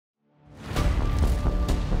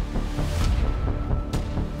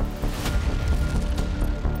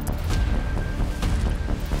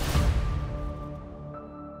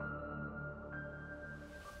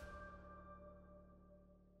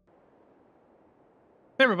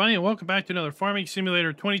Hey everybody, and welcome back to another Farming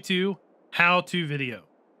Simulator 22 how-to video.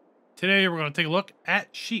 Today we're going to take a look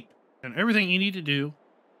at sheep and everything you need to do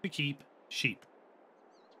to keep sheep.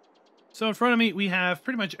 So in front of me we have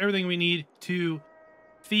pretty much everything we need to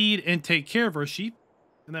feed and take care of our sheep.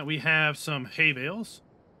 And that we have some hay bales.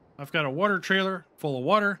 I've got a water trailer full of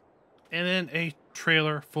water and then a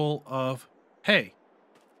trailer full of hay.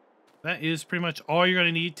 That is pretty much all you're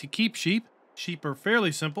going to need to keep sheep. Sheep are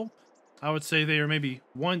fairly simple. I would say they are maybe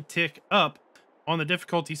one tick up on the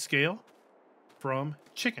difficulty scale from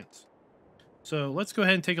chickens. So let's go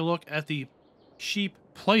ahead and take a look at the sheep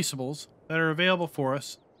placeables that are available for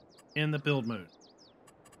us in the build mode.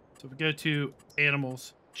 So if we go to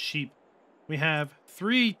animals, sheep, we have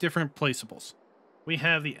 3 different placeables. We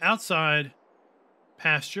have the outside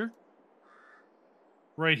pasture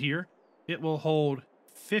right here. It will hold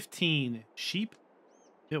 15 sheep.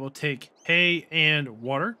 It will take hay and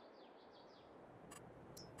water.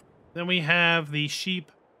 Then we have the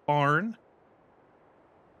sheep barn.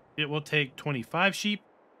 It will take 25 sheep,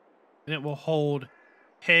 and it will hold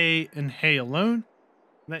hay and hay alone.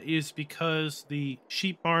 That is because the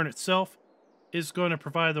sheep barn itself is going to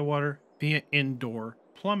provide the water via indoor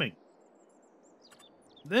plumbing.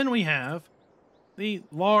 Then we have the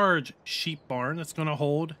large sheep barn that's going to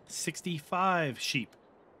hold 65 sheep,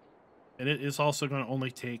 and it is also going to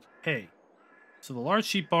only take hay. So the large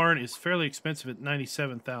sheep barn is fairly expensive at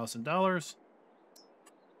 $97,000.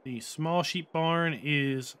 The small sheep barn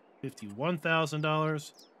is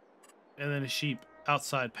 $51,000. And then a sheep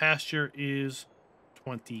outside pasture is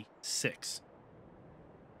 $26,000.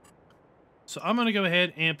 So I'm going to go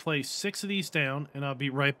ahead and place 6 of these down, and I'll be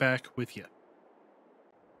right back with you.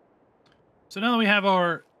 So now that we have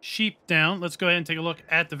our sheep down, let's go ahead and take a look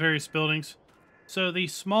at the various buildings. So the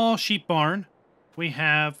small sheep barn, we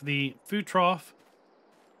have the food trough,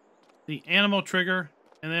 the animal trigger,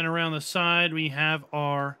 and then around the side we have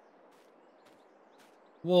our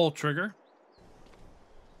wool trigger.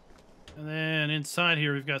 And then inside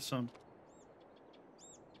here we've got some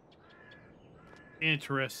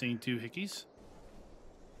interesting doohickeys.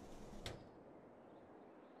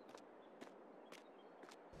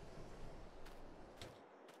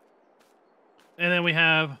 And then we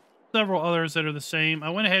have several others that are the same. I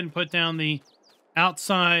went ahead and put down the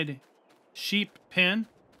outside sheep pen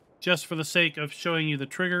just for the sake of showing you the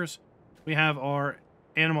triggers. We have our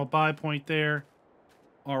animal buy point there,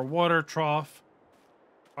 our water trough,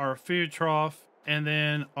 our food trough, and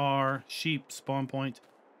then our sheep spawn point.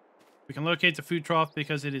 We can locate the food trough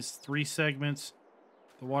because it is 3 segments.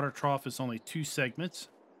 The water trough is only 2 segments.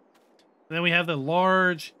 And then we have the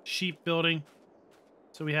large sheep building.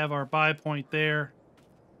 So we have our buy point there.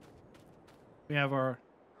 We have our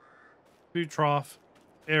food trough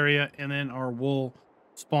area, and then our wool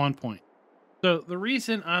spawn point. So the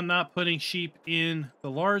reason I'm not putting sheep in the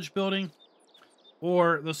large building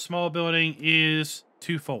or the small building is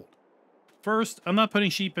twofold. First, I'm not putting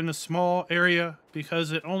sheep in the small area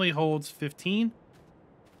because it only holds 15.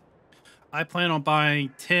 I plan on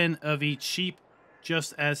buying 10 of each sheep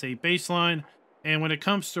just as a baseline. And when it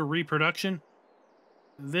comes to reproduction,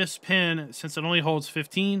 this pen, since it only holds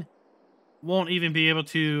 15, won't even be able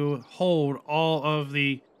to hold all of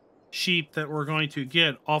the sheep that we're going to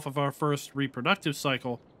get off of our first reproductive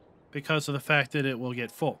cycle because of the fact that it will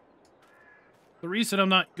get full. The reason I'm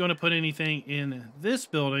not going to put anything in this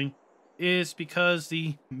building is because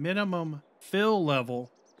the minimum fill level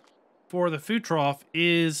for the food trough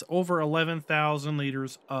is over 11,000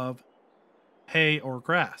 liters of hay or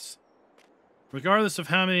grass. Regardless of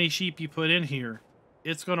how many sheep you put in here,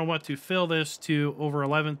 it's going to want to fill this to over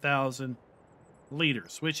 11,000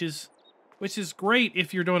 liters, which is great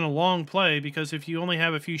if you're doing a long play, because if you only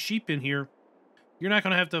have a few sheep in here, you're not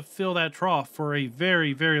going to have to fill that trough for a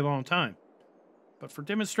very, very long time. But for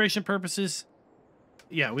demonstration purposes,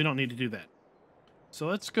 yeah, we don't need to do that. So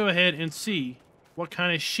let's go ahead and see what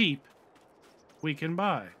kind of sheep we can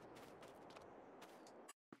buy.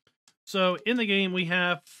 So in the game, we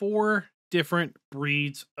have 4 different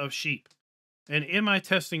breeds of sheep. And in my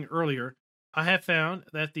testing earlier, I have found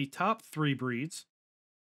that the top 3 breeds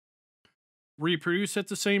reproduce at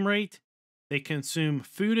the same rate, they consume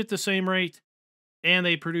food at the same rate, and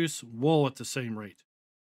they produce wool at the same rate.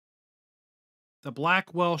 The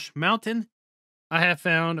Black Welsh Mountain, I have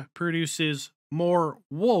found, produces more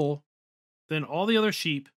wool than all the other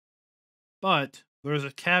sheep, but there's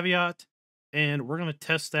a caveat, and we're going to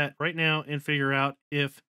test that right now and figure out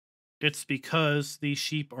if it's because these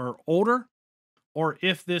sheep are older or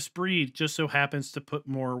if this breed just so happens to put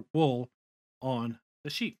more wool on the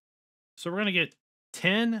sheep. So we're going to get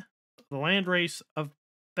 10 the landrace of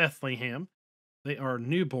Bethlehem. They are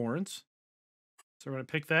newborns. So we're going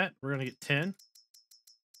to pick that. We're going to get 10.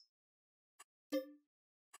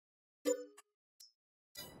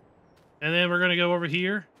 And then we're going to go over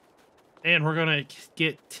here. And we're going to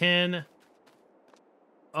get 10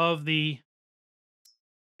 of the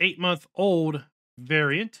 8-month-old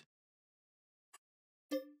variant.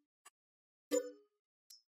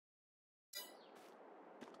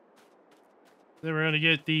 Then we're going to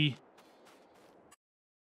get the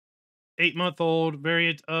 8-month-old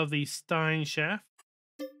variant of the Stein Shaft.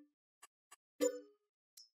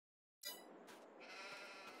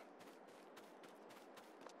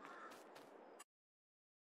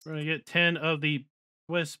 We're going to get 10 of the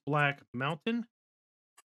Swiss Black Mountain.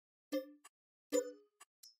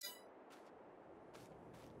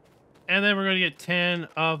 And then we're going to get 10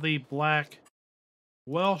 of the Black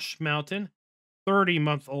Welsh Mountain,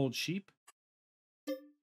 30-month-old sheep.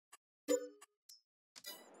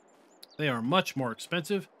 They are much more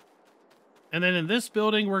expensive. And then in this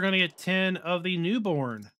building, we're going to get 10 of the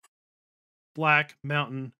newborn Black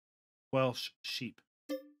Mountain Welsh sheep.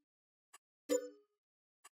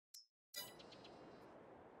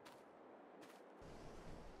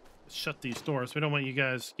 Let's shut these doors. We don't want you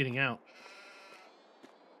guys getting out.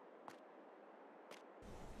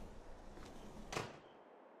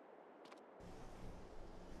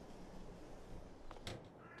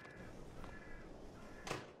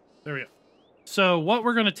 There we go. So what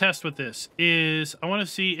we're going to test with this is I want to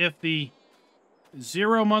see if the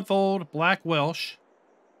 0-month-old Black Welsh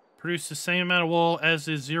produce the same amount of wool as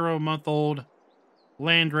the 0-month-old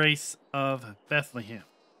landrace of Bethlehem.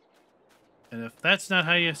 And if that's not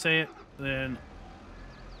how you say it, then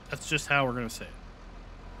that's just how we're going to say it.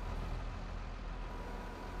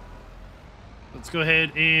 Let's go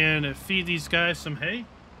ahead and feed these guys some hay.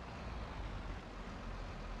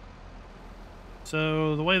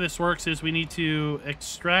 So the way this works is we need to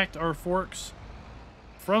extract our forks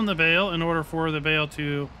from the bale in order for the bale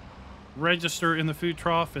to register in the food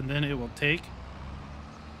trough, and then it will take.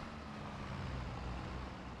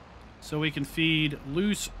 So we can feed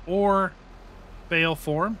loose or bale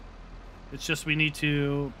form. It's just we need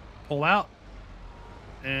to pull out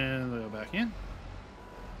and go back in.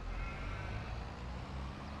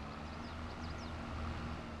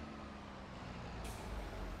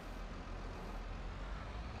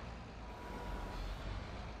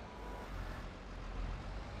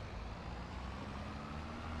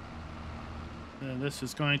 And this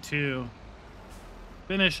is going to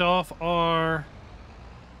finish off our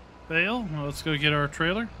bale. Now let's go get our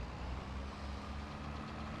trailer.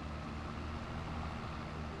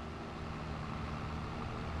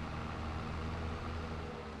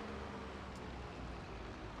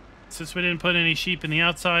 Since we didn't put any sheep in the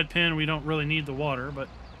outside pen, we don't really need the water, but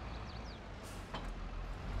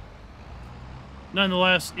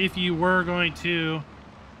nonetheless, if you were going to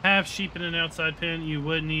have sheep in an outside pen, you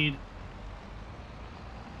would need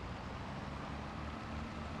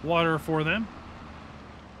water for them.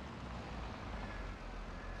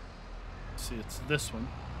 Let's see, it's this one.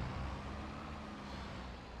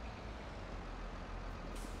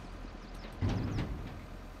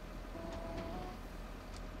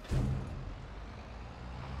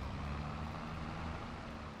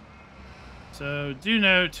 So do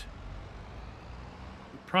note,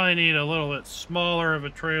 we probably need a little bit smaller of a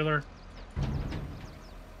trailer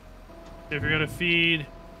if you're going to feed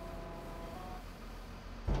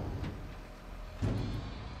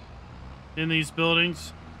in these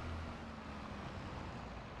buildings.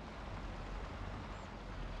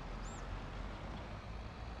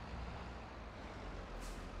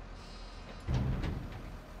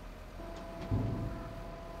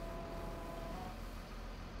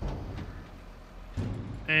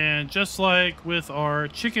 And just like with our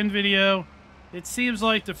chicken video, it seems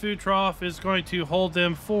like the food trough is going to hold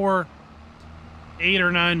them for 8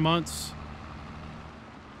 or 9 months.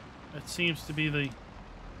 That seems to be the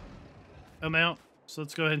amount. So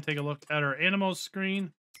let's go ahead and take a look at our animals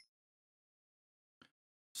screen.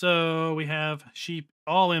 So we have sheep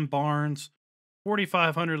all in barns,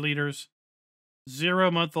 4,500 liters,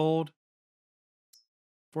 0-month-old,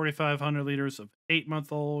 4,500 liters of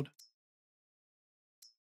 8-month-old.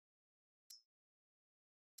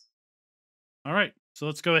 All right, so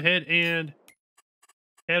let's go ahead and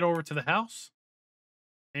head over to the house,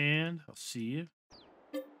 and I'll see you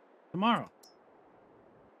tomorrow.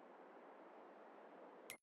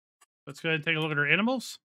 Let's go ahead and take a look at our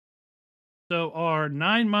animals. So our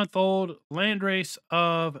 9-month-old landrace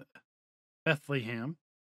of Bethlehem,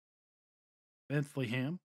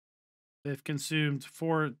 they've consumed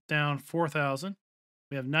 4,000.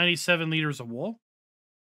 We have 97 liters of wool.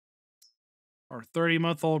 Our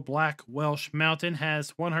 30-month-old Black Welsh Mountain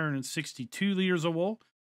has 162 liters of wool,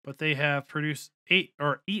 but they have produced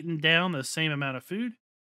eaten down the same amount of food.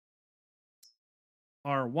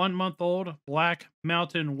 Our 1-month-old Black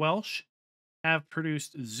Mountain Welsh have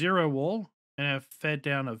produced 0 wool and have fed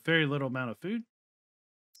down a very little amount of food.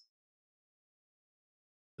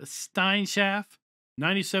 The Steinschaft,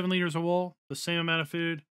 97 liters of wool, the same amount of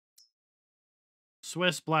food.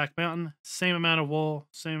 Swiss Black Mountain, same amount of wool,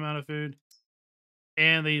 same amount of food.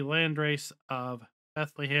 And the Landrace of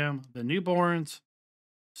Bethlehem, the newborns,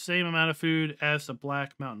 same amount of food as the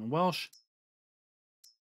Black Mountain Welsh.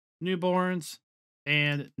 Newborns,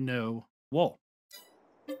 and no wool.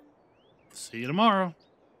 See you tomorrow.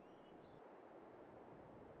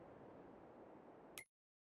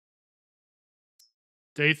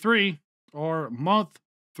 Day 3, or month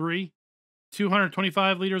 3,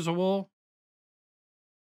 225 liters of wool.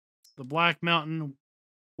 The Black Mountain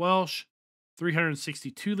Welsh,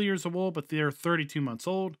 362 liters of wool, but they're 32 months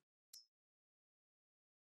old.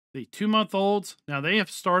 The 2-month-olds, now they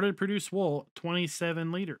have started to produce wool,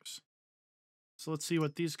 27 liters. So let's see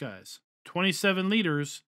what these guys. 27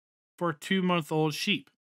 liters for 2-month-old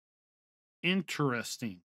sheep.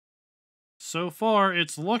 Interesting. So far,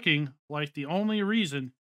 it's looking like the only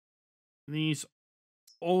reason these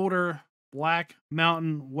older Black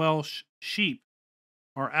Mountain Welsh sheep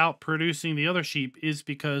are out producing the other sheep is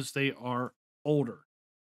because they are older.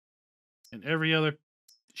 And every other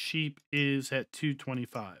sheep is at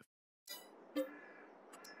 225. Let's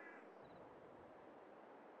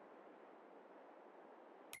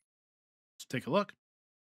take a look.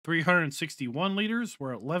 361 liters.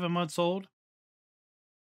 We're 11 months old.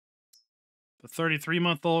 The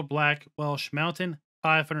 33-month-old Black Welsh Mountain,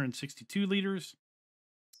 562 liters.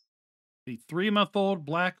 The 3-month-old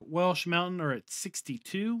Black Welsh Mountain are at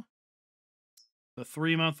 62. The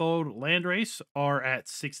 3-month-old Landrace are at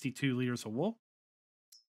 62 liters of wool.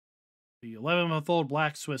 The 11-month-old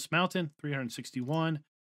Black Swiss Mountain, 361,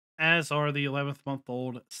 as are the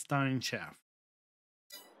 11th-month-old Steinschaft.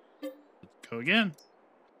 Let's go again.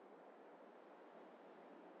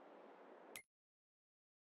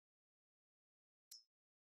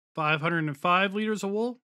 $505 liters of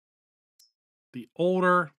wool. The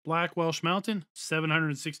older Black Welsh Mountain,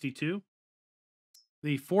 762.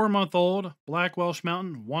 The 4-month-old Black Welsh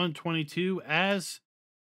Mountain, 122, as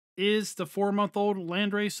is the 4-month-old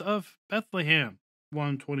Landrace of Bethlehem,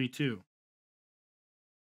 122.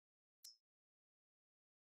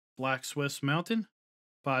 Black Swiss Mountain,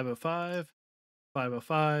 505,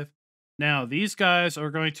 505. Now, these guys are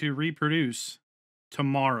going to reproduce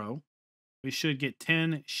tomorrow. We should get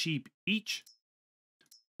 10 sheep each.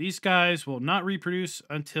 These guys will not reproduce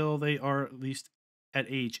until they are at least at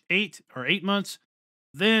age 8 or 8 months.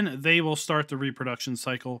 Then they will start the reproduction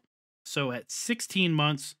cycle. So at 16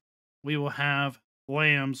 months, we will have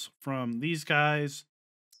lambs from these guys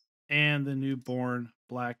and the newborn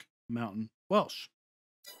Black Mountain Welsh.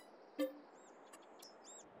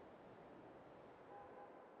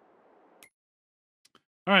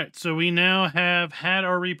 All right, so we now have had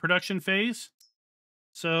our reproduction phase.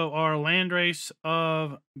 So our Landrace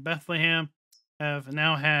of Bethlehem have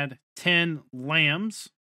now had 10 lambs.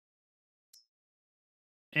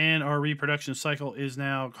 And our reproduction cycle is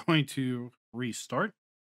now going to restart.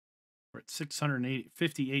 We're at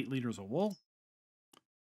 658 liters of wool.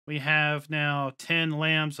 We have now 10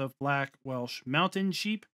 lambs of Black Welsh Mountain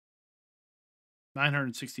sheep.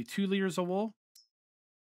 962 liters of wool.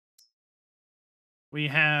 We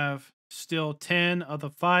have still 10 of the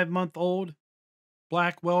 5-month-old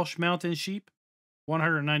Black Welsh Mountain sheep.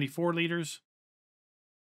 194 liters.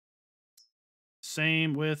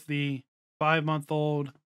 Same with the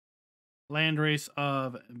 5-month-old Landrace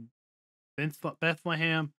of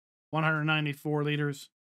Bethlehem, 194 liters.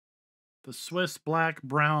 The Swiss Black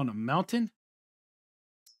Brown Mountain.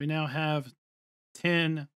 We now have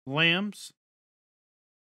 10 lambs.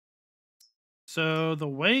 So the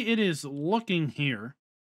way it is looking here,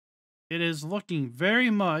 it is looking very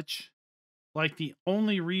much like the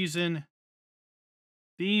only reason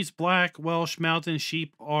these Black Welsh Mountain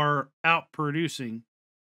sheep are out producing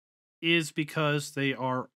is because they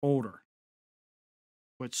are older.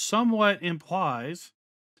 Which somewhat implies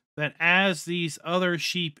that as these other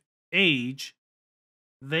sheep age,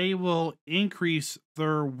 they will increase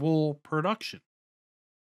their wool production.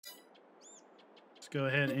 Let's go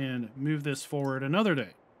ahead and move this forward another day.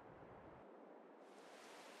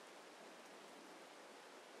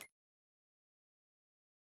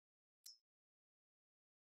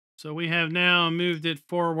 So we have now moved it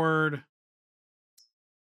forward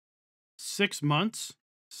 6 months,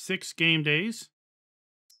 6 game days.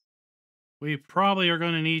 We probably are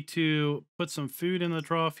going to need to put some food in the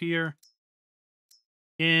trough here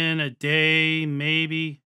in a day,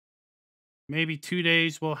 maybe 2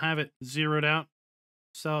 days. We'll have it zeroed out.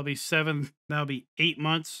 So that'll be 7, that'll be 8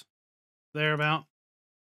 months thereabout.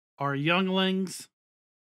 Our younglings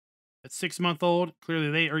at 6-month-old, clearly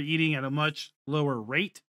they are eating at a much lower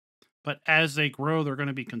rate. But as they grow, they're going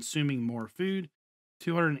to be consuming more food.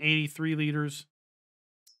 283 liters.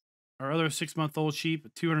 Our other 6-month-old sheep,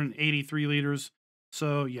 283 liters.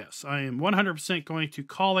 So yes, I am 100% going to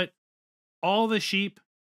call it. All the sheep,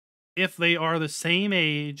 if they are the same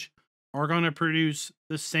age, are going to produce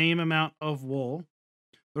the same amount of wool.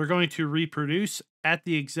 They're going to reproduce at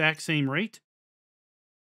the exact same rate.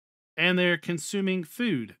 And they're consuming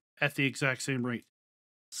food at the exact same rate.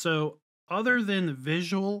 So other than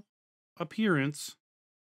visual appearance,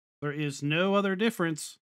 there is no other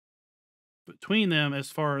difference between them as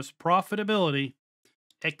far as profitability,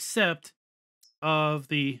 except of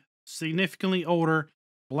the significantly older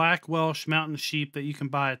Black Welsh mountain sheep that you can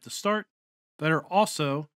buy at the start that are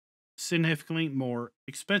also significantly more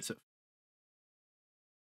expensive.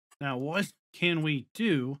 Now, what can we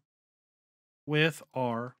do with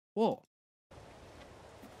our wool?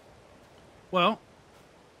 Well,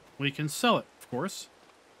 we can sell it, of course.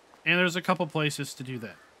 And there's a couple places to do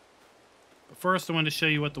that. But first, I want to show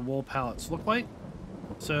you what the wool pallets look like.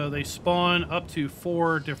 So they spawn up to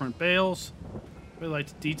 4 different bales. Really like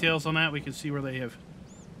the details on that. We can see where they have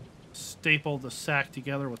stapled the sack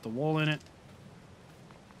together with the wool in it.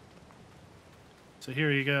 So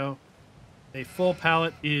here you go. A full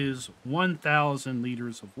pallet is 1,000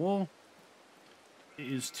 liters of wool.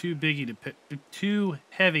 It is too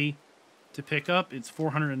heavy to pick up. It's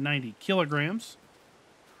 490 kilograms.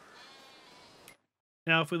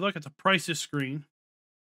 Now, if we look at the prices screen,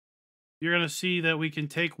 you're going to see that we can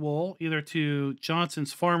take wool either to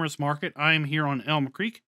Johnson's Farmers Market. I am here on Elm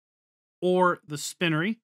Creek, or the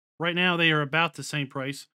spinnery. Right now, they are about the same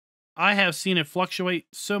price. I have seen it fluctuate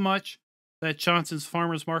so much that Johnson's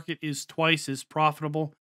Farmers Market is twice as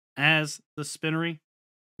profitable as the spinnery.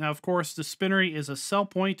 Now, of course, the spinnery is a sell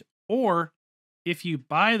point, or if you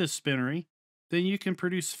buy the spinnery, then you can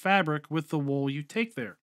produce fabric with the wool you take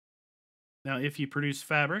there. Now, if you produce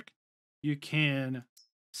fabric, you can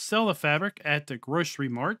sell the fabric at the grocery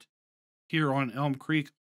mart here on Elm Creek,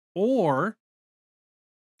 or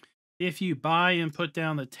if you buy and put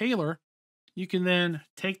down the tailor, you can then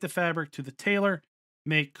take the fabric to the tailor,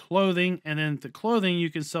 make clothing, and then the clothing you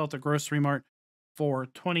can sell at the grocery mart for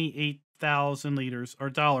 28,000 liters or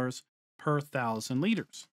dollars per 1,000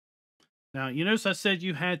 liters. Now, you notice I said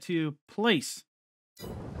you had to place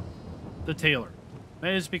the tailor.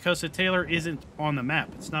 That is because the tailor isn't on the map.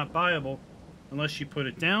 It's not buyable unless you put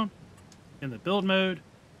it down in the build mode,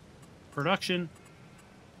 production,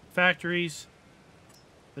 factories.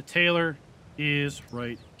 The tailor is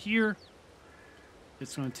right here.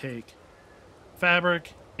 It's going to take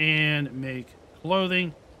fabric and make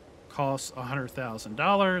clothing. Costs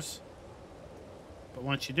 $100,000. But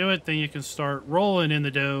once you do it, then you can start rolling in the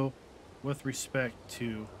dough with respect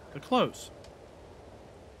to the clothes.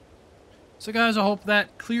 So guys, I hope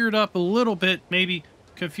that cleared up a little bit, maybe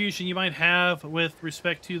confusion you might have with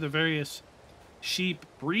respect to the various sheep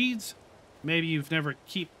breeds. Maybe you've never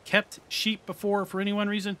kept sheep before for any one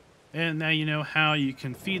reason, and now you know how you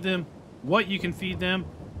can feed them, what you can feed them,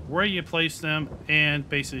 where you place them, and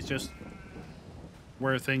basically just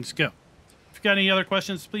where things go. If you've got any other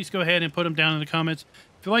questions, please go ahead and put them down in the comments.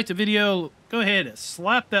 If you liked the video, go ahead and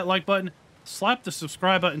slap that like button. Slap the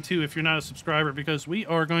subscribe button too if you're not a subscriber, because we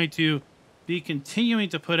are going to be continuing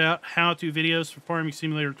to put out how-to videos for Farming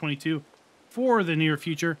Simulator 22 for the near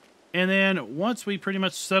future. And then once we pretty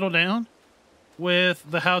much settle down with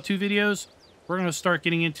the how-to videos, we're going to start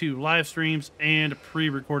getting into live streams and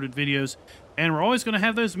pre-recorded videos. And we're always going to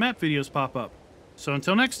have those map videos pop up. So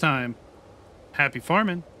until next time, happy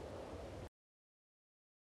farming.